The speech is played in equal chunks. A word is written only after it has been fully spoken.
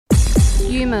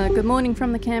Yuma, good morning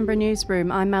from the Canberra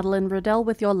newsroom. I'm Madeline Riddell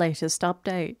with your latest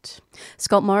update.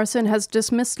 Scott Morrison has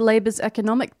dismissed Labor's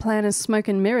economic plan as smoke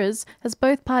and mirrors as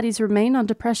both parties remain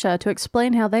under pressure to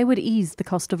explain how they would ease the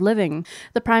cost of living.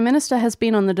 The Prime Minister has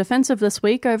been on the defensive this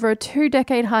week over a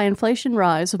 2-decade high inflation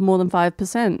rise of more than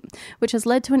 5%, which has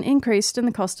led to an increase in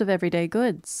the cost of everyday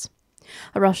goods.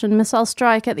 A Russian missile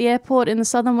strike at the airport in the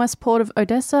southern west port of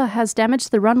Odessa has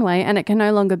damaged the runway and it can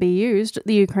no longer be used,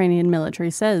 the Ukrainian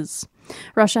military says.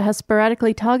 Russia has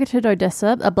sporadically targeted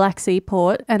Odessa, a Black Sea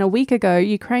port, and a week ago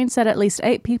Ukraine said at least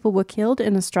 8 people were killed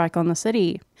in a strike on the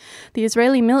city. The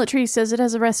Israeli military says it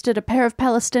has arrested a pair of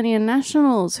Palestinian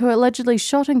nationals who allegedly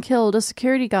shot and killed a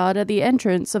security guard at the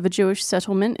entrance of a Jewish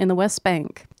settlement in the West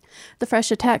Bank. The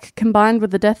fresh attack, combined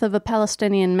with the death of a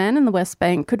Palestinian man in the West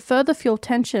Bank, could further fuel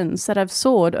tensions that have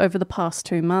soared over the past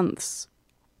 2 months.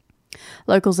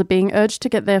 Locals are being urged to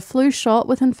get their flu shot,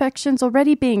 with infections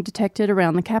already being detected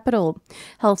around the capital.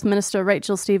 Health Minister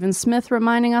Rachel Stephen-Smith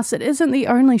reminding us it isn't the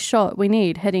only shot we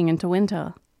need heading into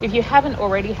winter. If you haven't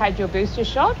already had your booster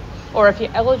shot, or if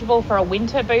you're eligible for a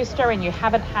winter booster and you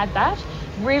haven't had that,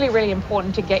 really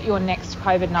important to get your next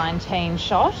COVID-19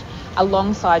 shot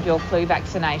alongside your flu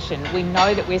vaccination. We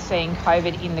know that we're seeing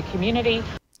COVID in the community.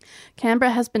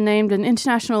 Canberra has been named an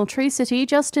International Tree City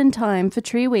just in time for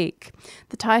Tree Week.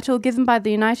 The title, given by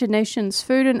the United Nations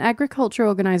Food and Agriculture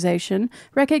Organization,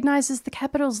 recognises the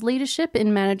capital's leadership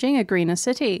in managing a greener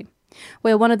city.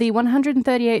 We're one of the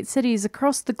 138 cities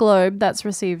across the globe that's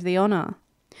received the honour.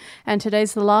 And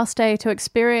today's the last day to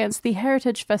experience the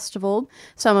Heritage Festival.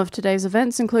 Some of today's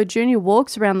events include junior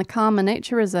walks around the Karma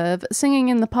Nature Reserve, singing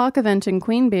in the park event in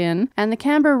Queanbeyan, and the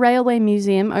Canberra Railway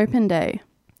Museum Open Day.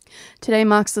 Today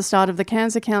marks the start of the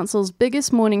Cancer Council's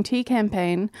biggest morning tea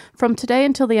campaign. From today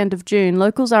until the end of June,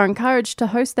 locals are encouraged to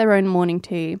host their own morning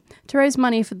tea to raise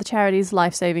money for the charity's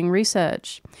life-saving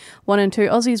research. 1 in 2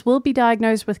 Aussies will be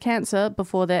diagnosed with cancer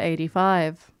before they're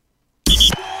 85.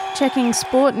 Checking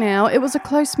sport now, it was a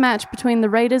close match between the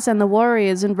Raiders and the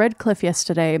Warriors in Redcliffe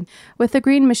yesterday, with the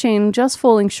Green Machine just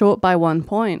falling short by 1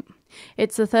 point.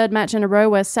 It's the third match in a row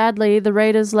where, sadly, the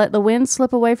Raiders let the win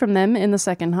slip away from them in the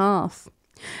second half.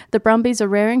 The Brumbies are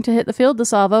raring to hit the field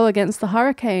this arvo against the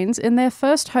Hurricanes in their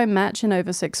first home match in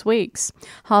over 6 weeks.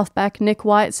 Halfback Nick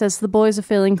White says the boys are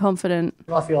feeling confident.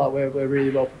 I feel like we're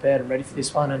really well prepared and ready for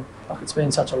this one, and it's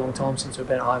been such a long time since we've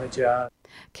been at home at GR.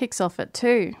 Kicks off at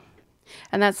 2.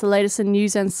 And that's the latest in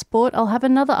news and sport. I'll have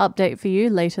another update for you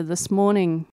later this morning.